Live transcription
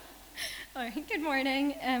All right, good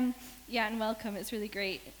morning. And welcome. It's really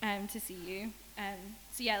great to see you.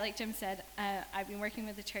 Like Jim said, I've been working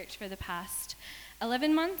with the church for the past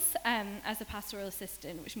 11 months as a pastoral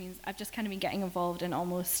assistant, which means I've just kind of been getting involved in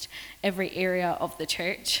almost every area of the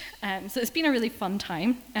church. So it's been a really fun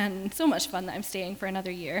time, and so much fun that I'm staying for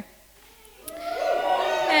another year.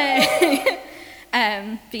 So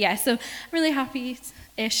I'm really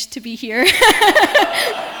happy-ish to be here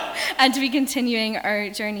and to be continuing our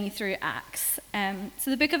journey through Acts. So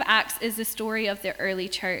the book of Acts is the story of the early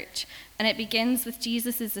church, and it begins with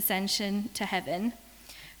Jesus' ascension to heaven.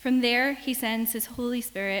 From there, he sends his Holy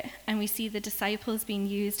Spirit, and we see the disciples being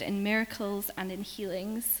used in miracles and in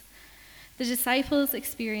healings. The disciples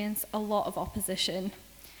experience a lot of opposition,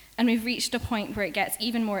 and we've reached a point where it gets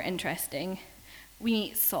even more interesting. We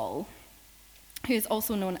meet Saul, who is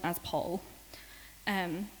also known as Paul.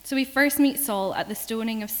 So we first meet Saul at the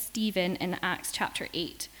stoning of Stephen in Acts chapter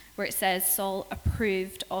 8, where it says Saul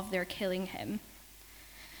approved of their killing him.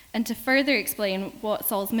 And to further explain what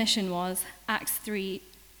Saul's mission was, Acts 8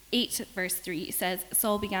 verse 3 says,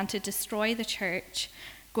 Saul began to destroy the church,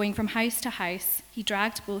 going from house to house. He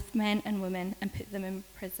dragged both men and women and put them in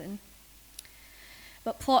prison.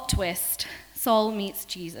 But plot twist, Saul meets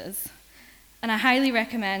Jesus. And I highly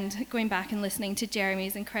recommend going back and listening to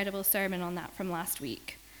Jeremy's incredible sermon on that from last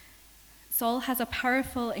week. Saul has a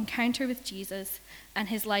powerful encounter with Jesus, and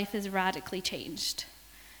his life is radically changed.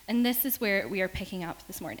 And this is where we are picking up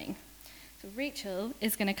this morning. So Rachel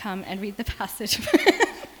is going to come and read the passage.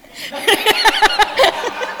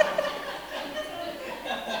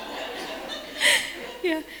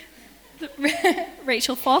 Yeah.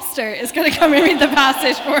 Rachel Foster is going to come and read the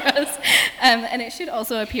passage for us, and it should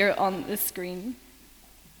also appear on the screen.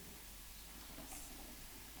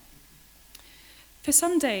 For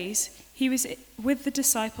some days he was with the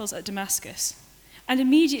disciples at Damascus, and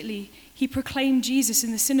immediately he proclaimed Jesus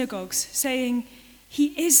in the synagogues, saying,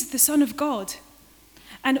 "He is the Son of God."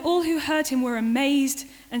 And all who heard him were amazed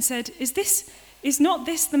and said, "Is not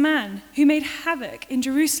this the man who made havoc in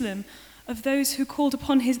Jerusalem of those who called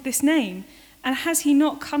upon this name? And has he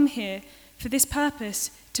not come here for this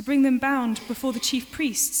purpose, to bring them bound before the chief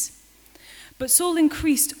priests?" But Saul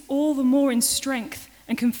increased all the more in strength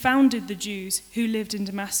and confounded the Jews who lived in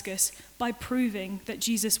Damascus by proving that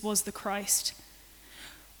Jesus was the Christ.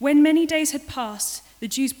 When many days had passed, the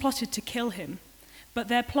Jews plotted to kill him, but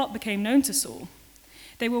their plot became known to Saul.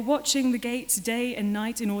 They were watching the gates day and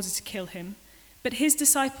night in order to kill him. But his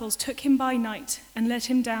disciples took him by night and let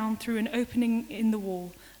him down through an opening in the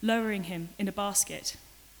wall, lowering him in a basket.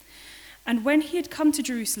 And when he had come to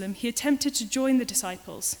Jerusalem, he attempted to join the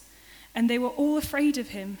disciples, and they were all afraid of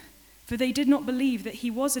him, for they did not believe that he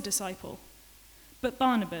was a disciple. But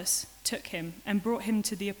Barnabas took him and brought him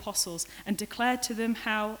to the apostles and declared to them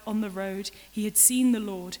how on the road he had seen the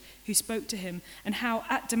Lord who spoke to him, and how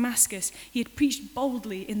at Damascus he had preached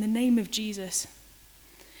boldly in the name of Jesus.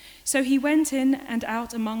 So he went in and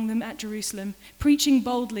out among them at Jerusalem, preaching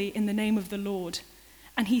boldly in the name of the Lord.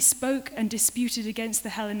 And he spoke and disputed against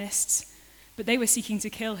the Hellenists, but they were seeking to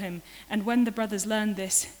kill him. And when the brothers learned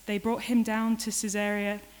this, they brought him down to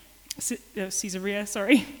Caesarea,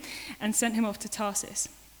 and sent him off to Tarsus.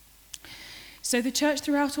 So the church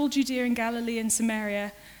throughout all Judea and Galilee and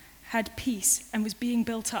Samaria had peace and was being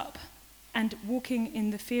built up, and walking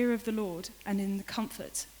in the fear of the Lord and in the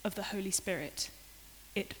comfort of the Holy Spirit.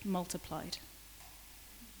 It multiplied.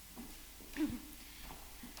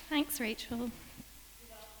 Thanks, Rachel.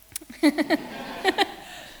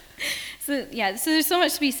 So there's so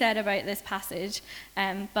much to be said about this passage,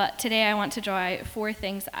 but today I want to draw out 4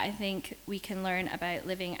 things that I think we can learn about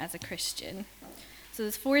living as a Christian. So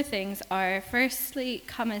those 4 things are, firstly,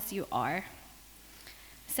 come as you are.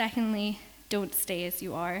 Secondly, don't stay as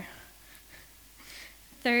you are.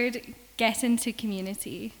 Third, get into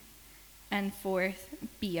community. And fourth,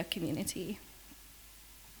 be a community.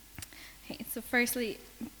 Okay, so firstly,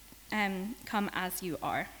 come as you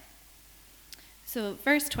are. So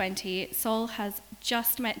verse 20, Saul has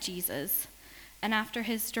just met Jesus, and after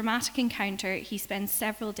his dramatic encounter, he spends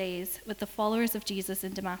several days with the followers of Jesus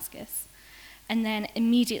in Damascus. And then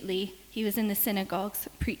immediately, he was in the synagogues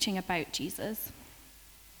preaching about Jesus.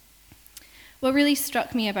 What really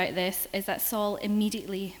struck me about this is that Saul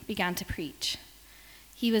immediately began to preach.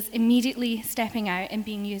 He was immediately stepping out and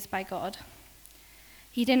being used by God.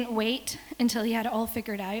 He didn't wait until he had it all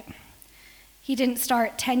figured out. He didn't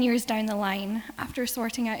start 10 years down the line after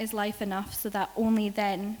sorting out his life enough so that only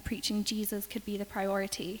then preaching Jesus could be the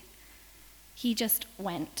priority. He just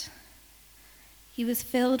went. He was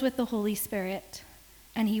filled with the Holy Spirit,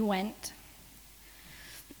 and he went.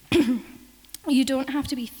 You don't have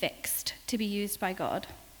to be fixed to be used by God.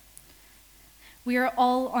 We are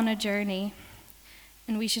all on a journey,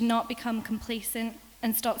 and we should not become complacent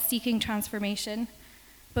and stop seeking transformation,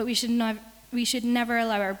 but we should never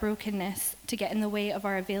allow our brokenness to get in the way of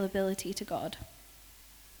our availability to God.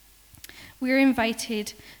 We are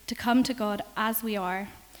invited to come to God as we are,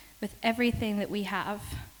 with everything that we have,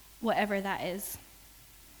 whatever that is.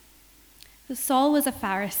 So Saul was a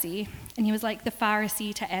Pharisee, and he was like the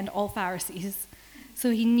Pharisee to end all Pharisees. So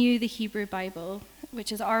he knew the Hebrew Bible,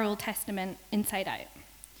 which is our Old Testament, inside out.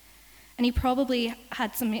 And he probably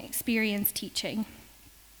had some experience teaching.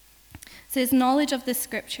 So his knowledge of the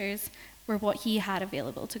scriptures were what he had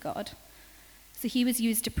available to God. So he was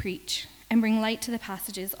used to preach and bring light to the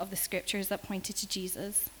passages of the scriptures that pointed to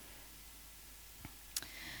Jesus.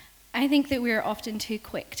 I think that we are often too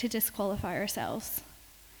quick to disqualify ourselves.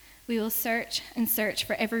 We will search and search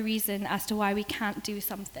for every reason as to why we can't do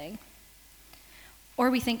something. Or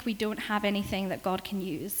we think we don't have anything that God can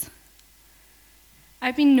use.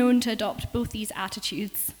 I've been known to adopt both these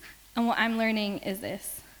attitudes, and what I'm learning is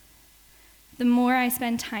this. The more I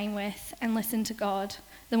spend time with and listen to God,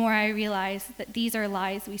 the more I realize that these are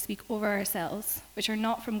lies we speak over ourselves, which are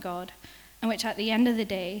not from God, and which at the end of the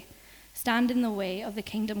day stand in the way of the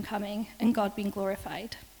kingdom coming and God being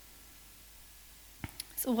glorified.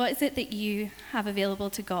 So what is it that you have available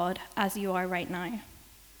to God as you are right now?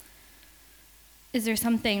 Is there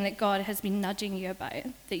something that God has been nudging you about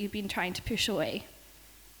that you've been trying to push away?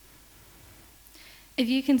 If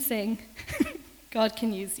you can sing, God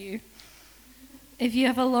can use you. If you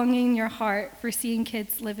have a longing in your heart for seeing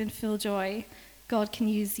kids live in full joy, God can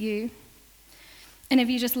use you. And if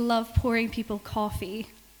you just love pouring people coffee,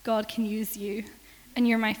 God can use you. And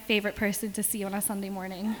you're my favorite person to see on a Sunday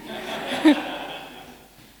morning.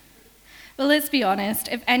 But let's be honest,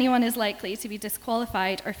 if anyone is likely to be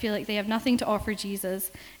disqualified or feel like they have nothing to offer Jesus,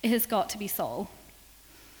 it has got to be Saul.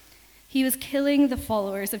 He was killing the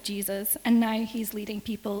followers of Jesus, and now he's leading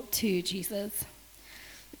people to Jesus.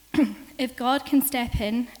 If God can step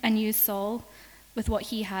in and use Saul with what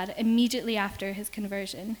he had immediately after his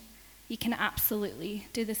conversion, he can absolutely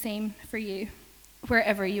do the same for you,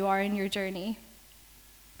 wherever you are in your journey.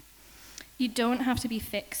 You don't have to be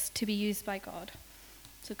fixed to be used by God.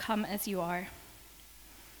 So come as you are.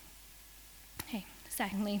 Okay,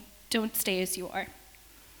 secondly, don't stay as you are.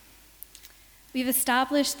 We've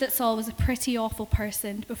established that Saul was a pretty awful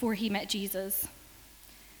person before he met Jesus.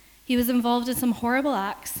 He was involved in some horrible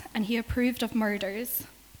acts, and he approved of murders.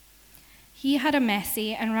 He had a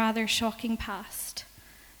messy and rather shocking past.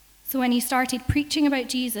 So when he started preaching about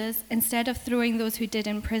Jesus, instead of throwing those who did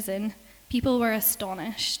in prison, people were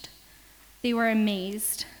astonished. They were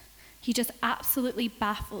amazed. He just absolutely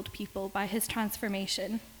baffled people by his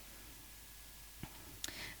transformation.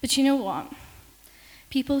 But you know what?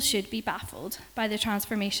 People should be baffled by the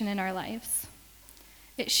transformation in our lives.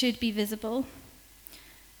 It should be visible.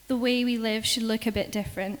 The way we live should look a bit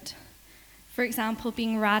different. For example,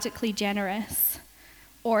 being radically generous,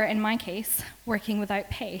 or in my case, working without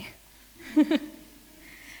pay.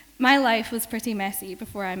 My life was pretty messy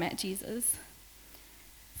before I met Jesus.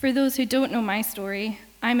 For those who don't know my story,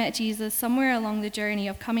 I met Jesus somewhere along the journey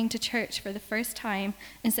of coming to church for the first time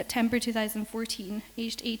in September 2014,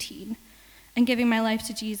 aged 18, and giving my life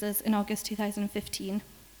to Jesus in August 2015.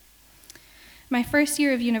 My first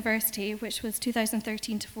year of university, which was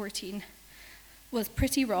 2013 to 14, was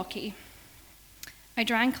pretty rocky. I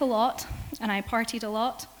drank a lot, and I partied a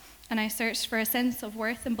lot, and I searched for a sense of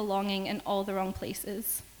worth and belonging in all the wrong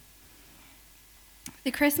places.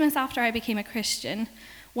 The Christmas after I became a Christian,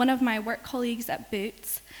 one of my work colleagues at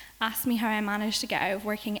Boots asked me how I managed to get out of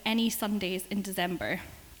working any Sundays in December.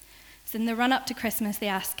 So in the run-up to Christmas, they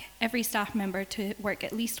ask every staff member to work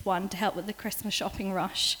at least one to help with the Christmas shopping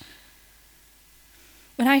rush.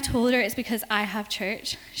 When I told her it's because I have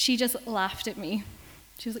church, she just laughed at me.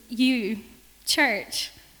 She was like, "You,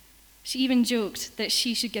 church?" She even joked that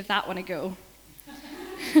she should give that one a go.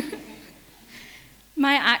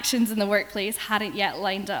 My actions in the workplace hadn't yet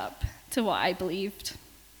lined up to what I believed.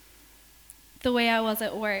 The way I was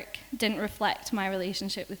at work didn't reflect my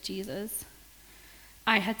relationship with Jesus.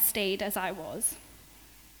 I had stayed as I was.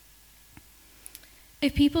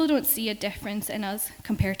 If people don't see a difference in us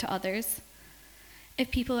compared to others, if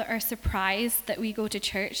people are surprised that we go to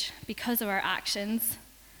church because of our actions,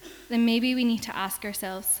 then maybe we need to ask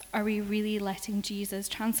ourselves, are we really letting Jesus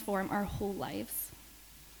transform our whole lives?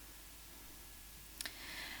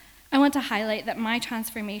 I want to highlight that my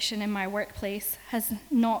transformation in my workplace has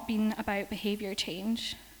not been about behavior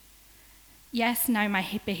change. Yes, now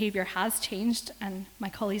my behavior has changed, and my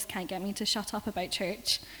colleagues can't get me to shut up about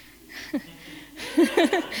church.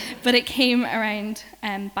 but it came around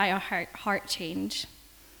by a heart change.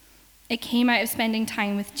 It came out of spending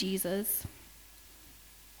time with Jesus.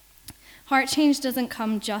 Heart change doesn't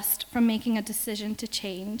come just from making a decision to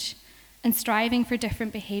change and striving for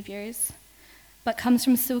different behaviors, but comes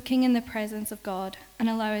from soaking in the presence of God and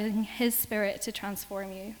allowing His Spirit to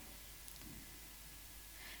transform you.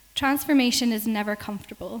 Transformation is never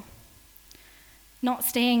comfortable. Not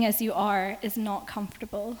staying as you are is not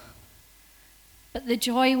comfortable. But the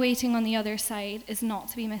joy waiting on the other side is not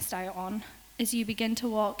to be missed out on as you begin to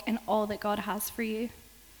walk in all that God has for you.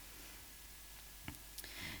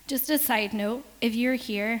 Just a side note, if you're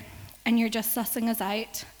here and you're just sussing us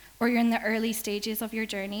out, or you're in the early stages of your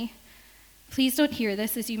journey, please don't hear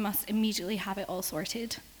this as you must immediately have it all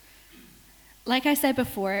sorted. Like I said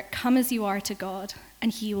before, come as you are to God,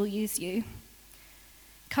 and He will use you.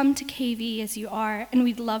 Come to KV as you are, and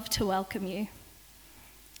we'd love to welcome you.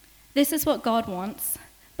 This is what God wants,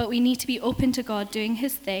 but we need to be open to God doing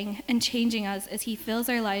His thing and changing us as He fills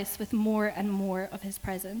our lives with more and more of His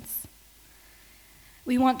presence.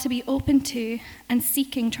 We want to be open to and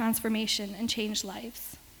seeking transformation and changed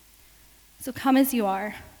lives. So come as you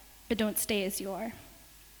are, but don't stay as you are.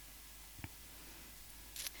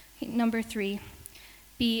 Okay, number 3,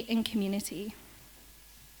 be in community.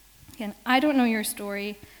 Again, I don't know your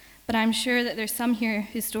story, but I'm sure that there's some here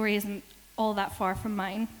whose story isn't all that far from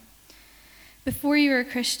mine. Before you were a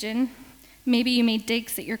Christian, maybe you made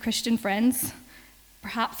digs at your Christian friends,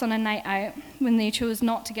 perhaps on a night out when they chose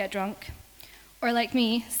not to get drunk. Or like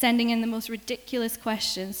me, sending in the most ridiculous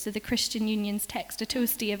questions to the Christian Union's Text a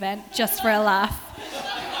Toasty event just for a laugh.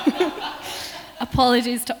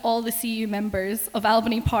 Apologies to all the CU members of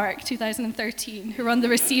Albany Park 2013 who were on the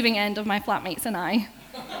receiving end of my flatmates and I.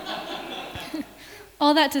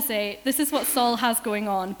 All that to say, this is what Saul has going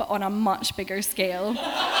on, but on a much bigger scale.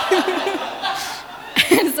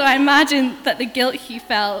 So I imagine that the guilt he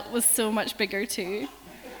felt was so much bigger too.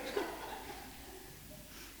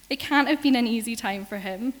 It can't have been an easy time for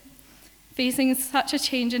him, facing such a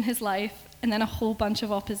change in his life and then a whole bunch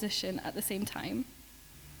of opposition at the same time.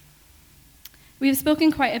 We've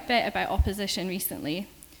spoken quite a bit about opposition recently.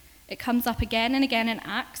 It comes up again and again in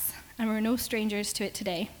Acts, and we're no strangers to it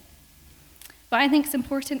today. What I think is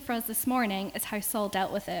important for us this morning is how Saul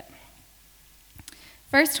dealt with it.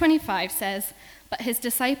 Verse 25 says, "But his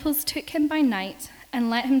disciples took him by night and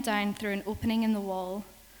let him down through an opening in the wall,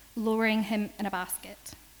 lowering him in a basket."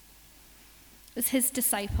 It was his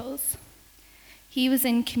disciples. He was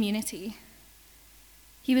in community.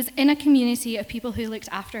 He was in a community of people who looked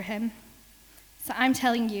after him. So I'm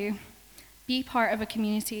telling you, be part of a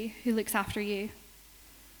community who looks after you.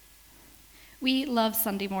 We love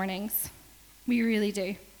Sunday mornings. We really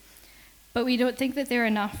do. But we don't think that they're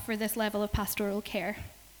enough for this level of pastoral care.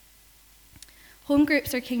 Home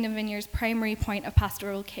groups are Kingdom Vineyard's primary point of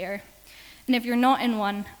pastoral care. And if you're not in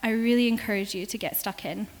one, I really encourage you to get stuck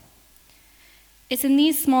in. It's in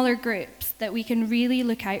these smaller groups that we can really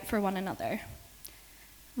look out for one another.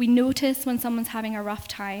 We notice when someone's having a rough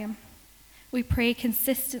time. We pray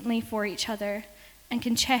consistently for each other and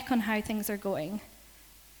can check on how things are going.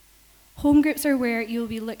 Home groups are where you'll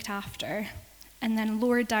be looked after and then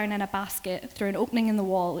lowered down in a basket through an opening in the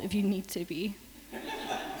wall if you need to be.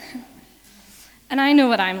 And I know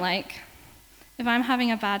what I'm like. If I'm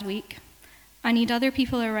having a bad week, I need other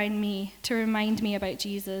people around me to remind me about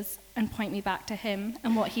Jesus and point me back to him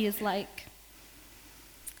and what he is like.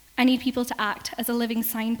 I need people to act as a living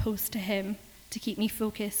signpost to him to keep me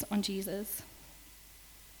focused on Jesus.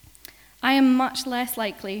 I am much less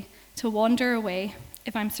likely to wander away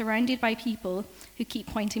if I'm surrounded by people who keep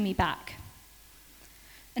pointing me back.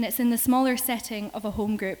 And it's in the smaller setting of a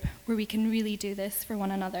home group where we can really do this for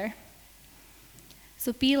one another.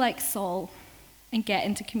 So be like Saul and get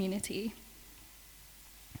into community.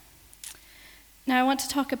 Now I want to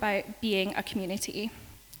talk about being a community.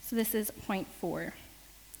 So this is point 4.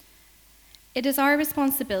 It is our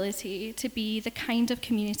responsibility to be the kind of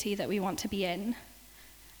community that we want to be in.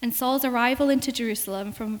 And Saul's arrival into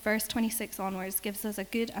Jerusalem from verse 26 onwards gives us a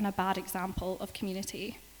good and a bad example of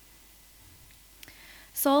community.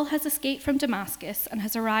 Saul has escaped from Damascus and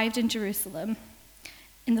has arrived in Jerusalem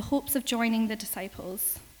in the hopes of joining the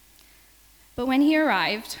disciples. But when he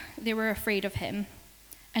arrived, they were afraid of him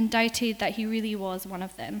and doubted that he really was one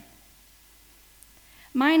of them.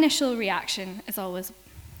 My initial reaction is always,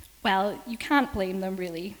 well, you can't blame them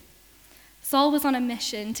really. Saul was on a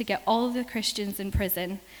mission to get all of the Christians in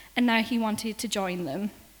prison, and now he wanted to join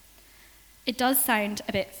them. It does sound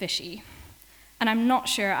a bit fishy, and I'm not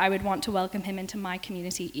sure I would want to welcome him into my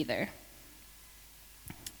community either.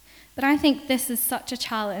 But I think this is such a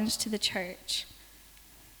challenge to the church.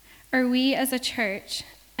 Are we as a church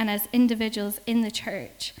and as individuals in the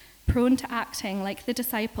church prone to acting like the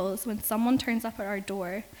disciples when someone turns up at our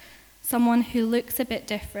door, someone who looks a bit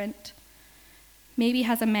different, maybe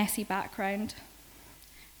has a messy background,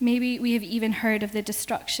 maybe we have even heard of the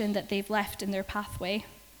destruction that they've left in their pathway?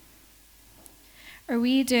 Are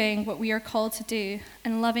we doing what we are called to do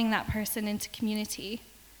and loving that person into community,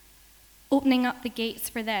 opening up the gates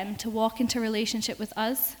for them to walk into relationship with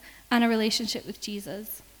us and a relationship with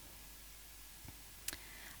Jesus?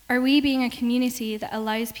 Are we being a community that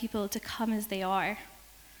allows people to come as they are?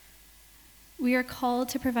 We are called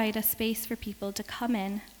to provide a space for people to come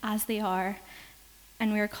in as they are,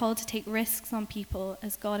 and we are called to take risks on people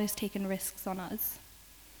as God has taken risks on us.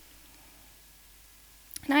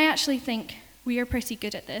 And I actually think we are pretty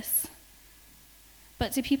good at this.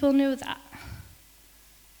 But do people know that?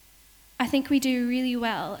 I think we do really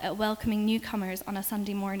well at welcoming newcomers on a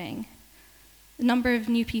Sunday morning. The number of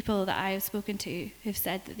new people that I have spoken to who've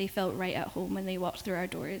said that they felt right at home when they walked through our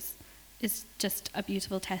doors is just a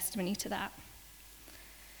beautiful testimony to that.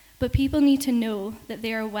 But people need to know that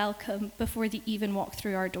they are welcome before they even walk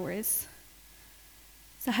through our doors.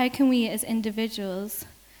 So how can we as individuals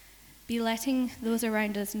be letting those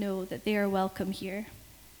around us know that they are welcome here?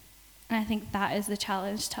 And I think that is the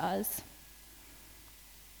challenge to us.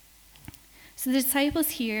 So the disciples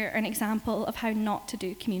here are an example of how not to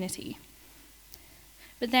do community.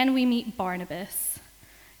 But then we meet Barnabas,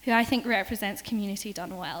 who I think represents community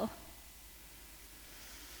done well.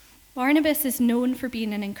 Barnabas is known for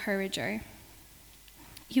being an encourager.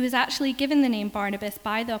 He was actually given the name Barnabas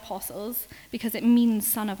by the apostles because it means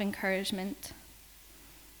son of encouragement.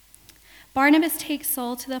 Barnabas takes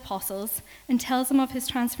Saul to the apostles and tells them of his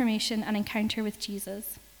transformation and encounter with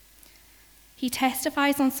Jesus. He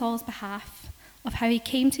testifies on Saul's behalf of how he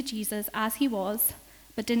came to Jesus as he was,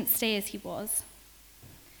 but didn't stay as he was.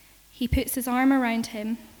 He puts his arm around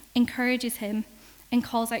him, encourages him, and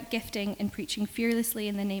calls out gifting and preaching fearlessly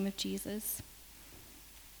in the name of Jesus.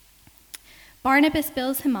 Barnabas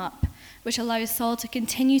builds him up, which allows Saul to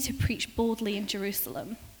continue to preach boldly in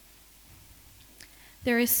Jerusalem.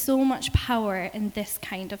 There is so much power in this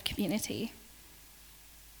kind of community.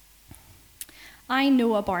 I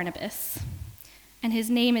know a Barnabas, and his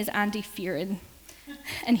name is Andy Fearon,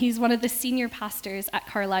 and he's one of the senior pastors at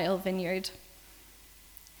Carlisle Vineyard.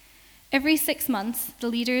 Every 6 months, the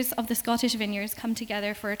leaders of the Scottish vineyards come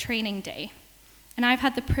together for a training day, and I've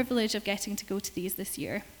had the privilege of getting to go to these this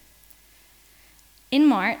year. In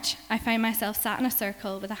March, I found myself sat in a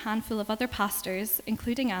circle with a handful of other pastors,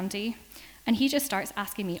 including Andy, and he just starts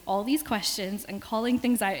asking me all these questions and calling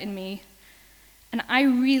things out in me, and I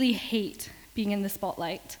really hate being in the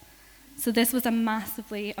spotlight, so this was a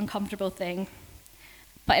massively uncomfortable thing.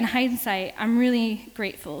 But in hindsight, I'm really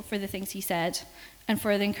grateful for the things he said and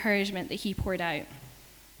for the encouragement that he poured out.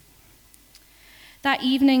 That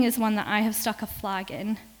evening is one that I have stuck a flag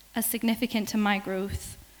in as significant to my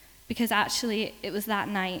growth, because actually it was that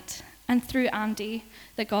night and through Andy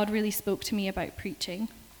that God really spoke to me about preaching.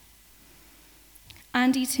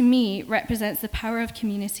 Andy, to me, represents the power of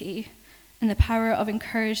community and the power of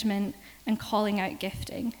encouragement and calling out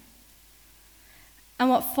gifting. And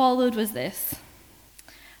what followed was this.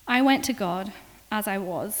 I went to God as I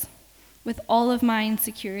was, with all of my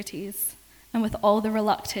insecurities and with all the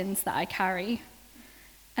reluctance that I carry.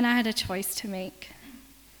 And I had a choice to make.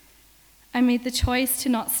 I made the choice to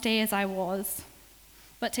not stay as I was,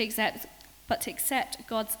 but to accept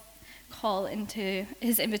God's call into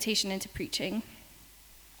his invitation into preaching.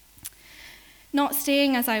 Not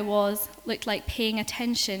staying as I was looked like paying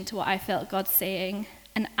attention to what I felt God saying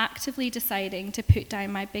and actively deciding to put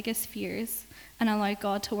down my biggest fears and allow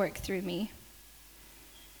God to work through me.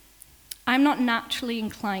 I'm not naturally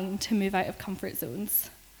inclined to move out of comfort zones.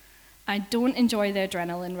 I don't enjoy the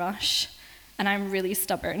adrenaline rush, and I'm really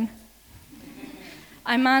stubborn.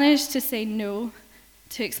 I managed to say no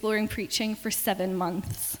to exploring preaching for 7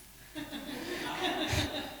 months.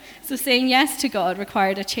 So saying yes to God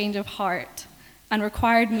required a change of heart and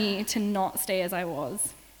required me to not stay as I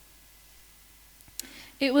was.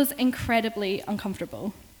 It was incredibly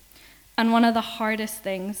uncomfortable and one of the hardest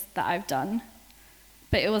things that I've done,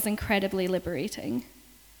 but it was incredibly liberating.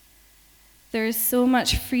 There is so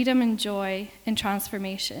much freedom and joy in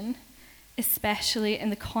transformation, especially in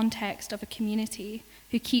the context of a community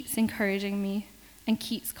who keeps encouraging me and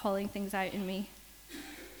keeps calling things out in me.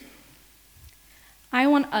 I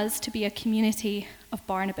want us to be a community of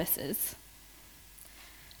Barnabases,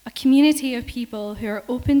 a community of people who are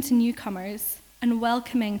open to newcomers and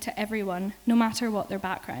welcoming to everyone, no matter what their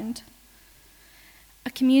background. A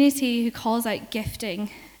community who calls out gifting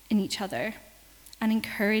in each other and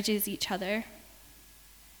encourages each other.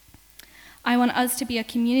 I want us to be a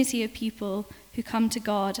community of people who come to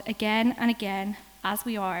God again and again as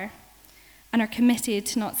we are and are committed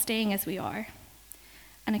to not staying as we are,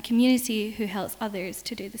 and a community who helps others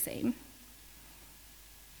to do the same.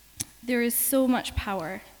 There is so much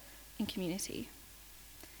power in community.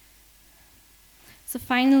 So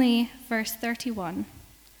finally, verse 31,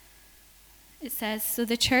 it says, "So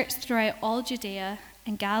the church throughout all Judea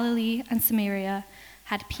and Galilee and Samaria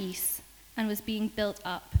had peace and was being built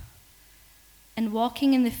up. And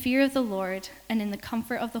walking in the fear of the Lord and in the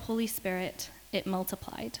comfort of the Holy Spirit, it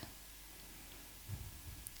multiplied."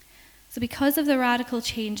 So because of the radical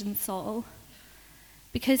change in Saul,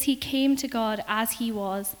 because he came to God as he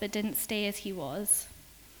was but didn't stay as he was,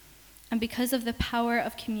 and because of the power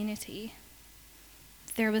of community,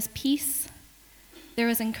 there was peace, there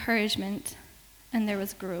was encouragement, and there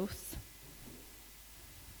was growth.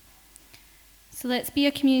 So let's be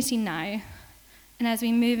a community now, and as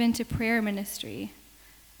we move into prayer ministry,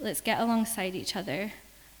 let's get alongside each other,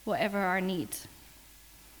 whatever our need.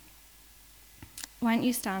 Why don't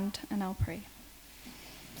you stand and I'll pray.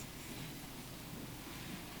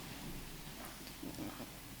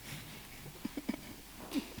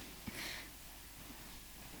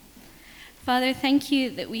 Father, thank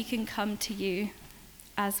you that we can come to you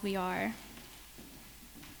as we are.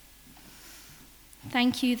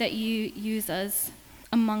 Thank you that you use us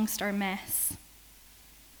amongst our mess.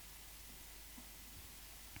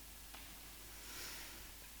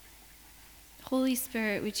 Holy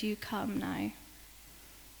Spirit, would you come now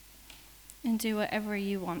and do whatever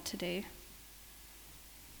you want to do?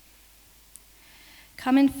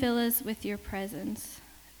 Come and fill us with your presence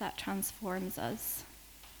that transforms us.